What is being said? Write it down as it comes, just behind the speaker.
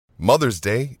Mother's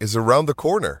Day is around the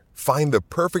corner. Find the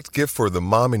perfect gift for the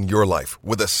mom in your life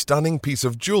with a stunning piece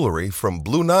of jewelry from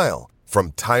Blue Nile.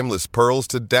 From timeless pearls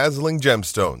to dazzling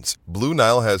gemstones, Blue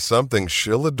Nile has something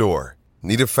she'll adore.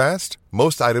 Need it fast?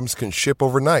 Most items can ship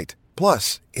overnight.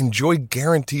 Plus, enjoy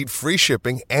guaranteed free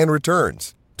shipping and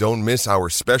returns. Don't miss our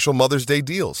special Mother's Day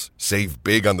deals. Save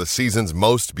big on the season's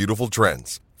most beautiful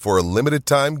trends. For a limited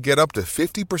time, get up to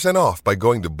 50% off by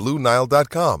going to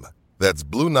BlueNile.com. That's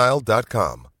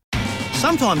BlueNile.com.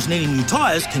 Sometimes needing new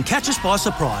tyres can catch us by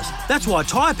surprise. That's why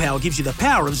Tyre Power gives you the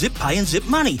power of Zip Pay and Zip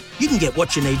Money. You can get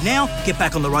what you need now, get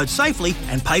back on the road safely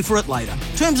and pay for it later.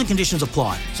 Terms and conditions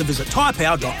apply. So visit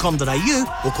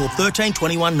tyrepower.com.au or call 13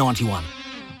 21 91.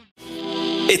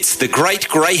 It's the Great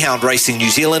Greyhound Racing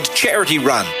New Zealand charity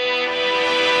run.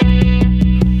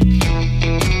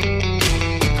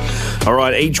 All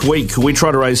right, each week we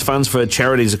try to raise funds for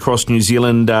charities across New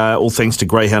Zealand, all thanks to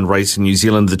Greyhound Racing New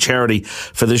Zealand. The charity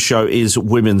for this show is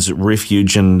Women's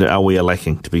Refuge, and we are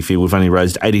lacking, to be fair. We've only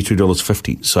raised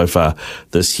 $82.50 so far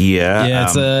this year.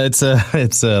 Yeah, it's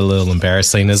a little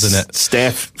embarrassing, isn't it?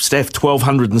 Staff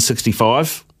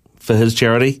 $1,265 for his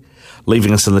charity,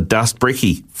 leaving us in the dust.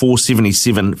 Brecky,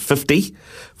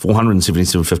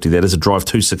 $477.50, that is. A drive,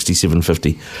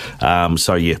 $267.50.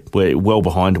 So yeah, we're well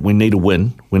behind. We need a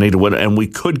win, and we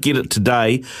could get it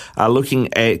today.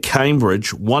 Looking at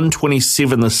Cambridge,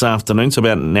 1:27 this afternoon, so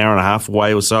about an hour and a half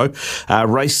away or so.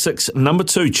 Race 6, number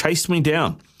 2, Chased Me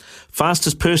Down.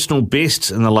 Fastest personal best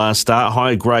in the last start,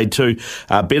 higher grade too.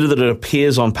 Better than it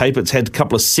appears on paper. It's had a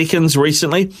couple of seconds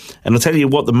recently. And I'll tell you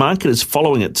what, the market is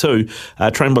following it too.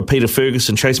 Trained by Peter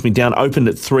Ferguson, Chased Me Down, opened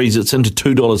at $3s. It's into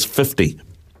 $2.50.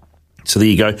 So there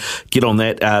you go. Get on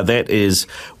that. That is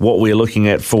what we're looking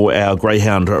at for our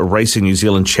Greyhound Racing New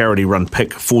Zealand charity run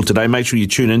pick for today. Make sure you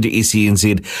tune into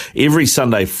SENZ every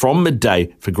Sunday from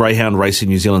midday for Greyhound Racing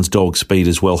New Zealand's Dog Speed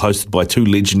as well, hosted by two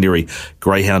legendary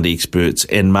Greyhound experts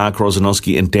in Mark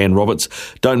Rosanowski and Dan Roberts.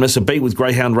 Don't miss a beat with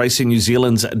Greyhound Racing New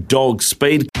Zealand's Dog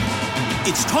Speed.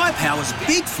 It's Tyre Power's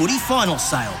Big Footy Final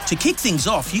Sale. To kick things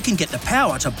off, you can get the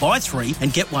power to buy 3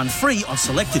 and get 1 free on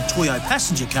selected Toyo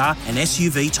passenger car and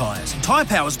SUV tyres. Tyre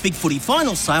Power's Big Footy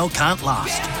Final Sale can't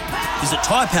last. Visit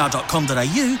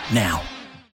tyrepower.com.au now.